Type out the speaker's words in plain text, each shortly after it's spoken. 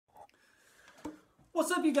What's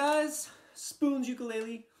up, you guys?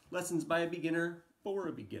 Spoonsukulele, lessons by a beginner for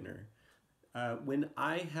a beginner. When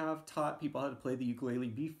I have taught people how to play the ukulele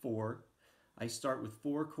before, I start with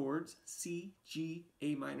 4 chords, C, G,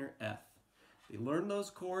 A minor, F. They learn those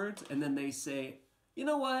chords and then they say, you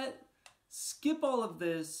know what? Skip all of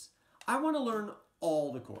this. I want to learn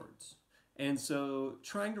all the chords. And so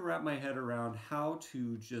trying to wrap my head around how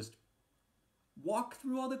to just walk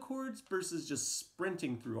through all the chords versus just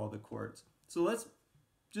sprinting through all the chords. So let's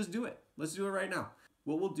just do it. Let's do it right now.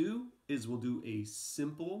 What we'll do is we'll do a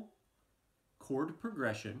simple chord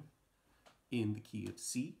progression in the key of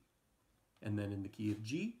C, and then in the key of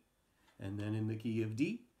G, and then in the key of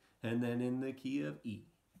D, and then in the key of E.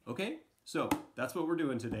 Okay? So that's what we're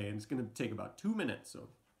doing today, and it's going to take about 2 minutes, so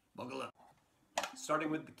buckle up. Starting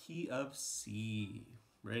with the key of C.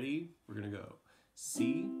 Ready? We're going to go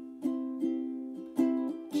C,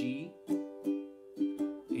 G,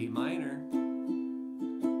 A minor,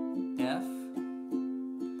 F,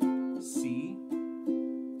 C,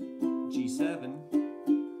 G7,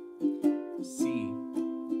 C,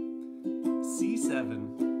 C7,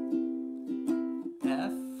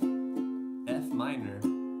 F, F minor,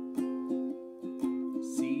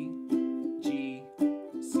 C, G,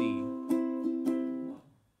 C.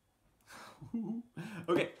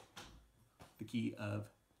 Okay, the key of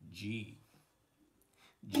G.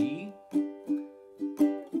 G,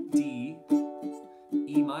 D,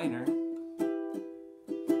 E minor,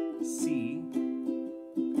 C,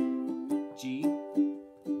 G,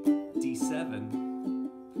 D7,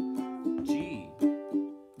 G,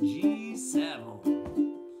 G7,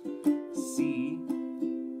 C,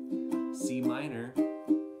 C minor,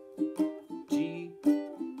 G,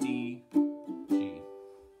 D, G.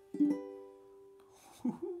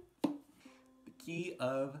 The key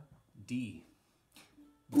of D.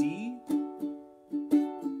 D,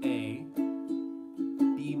 A,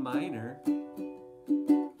 B minor,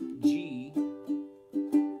 G,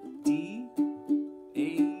 D,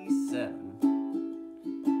 A7,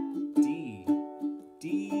 D,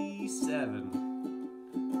 D7,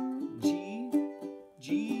 G, G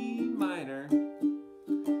minor,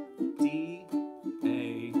 D,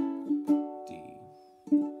 A, D.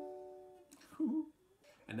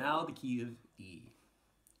 And now the key of E.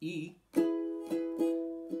 E,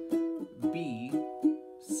 B,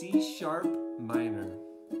 C sharp minor,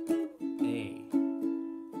 A,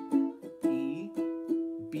 E,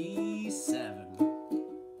 B7,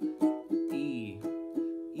 E,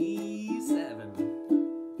 E7,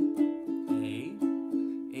 A,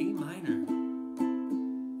 A minor,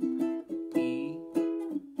 E,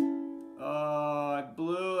 oh, I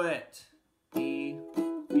blew it, E,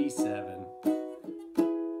 B7,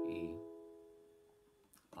 E.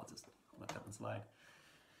 I'll just let that one slide.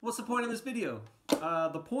 What's the point of this video?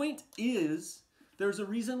 The point is there's a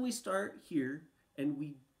reason we start here and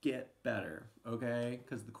we get better, okay?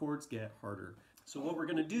 Because the chords get harder. So what we're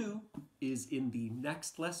gonna do is in the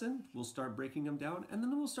next lesson, we'll start breaking them down and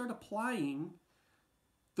then we'll start applying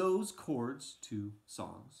those chords to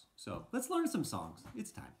songs. So let's learn some songs.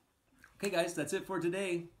 It's time. Okay guys, that's it for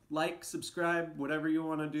today. Like, subscribe, whatever you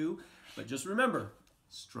wanna do. But just remember,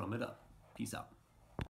 strum it up. Peace out.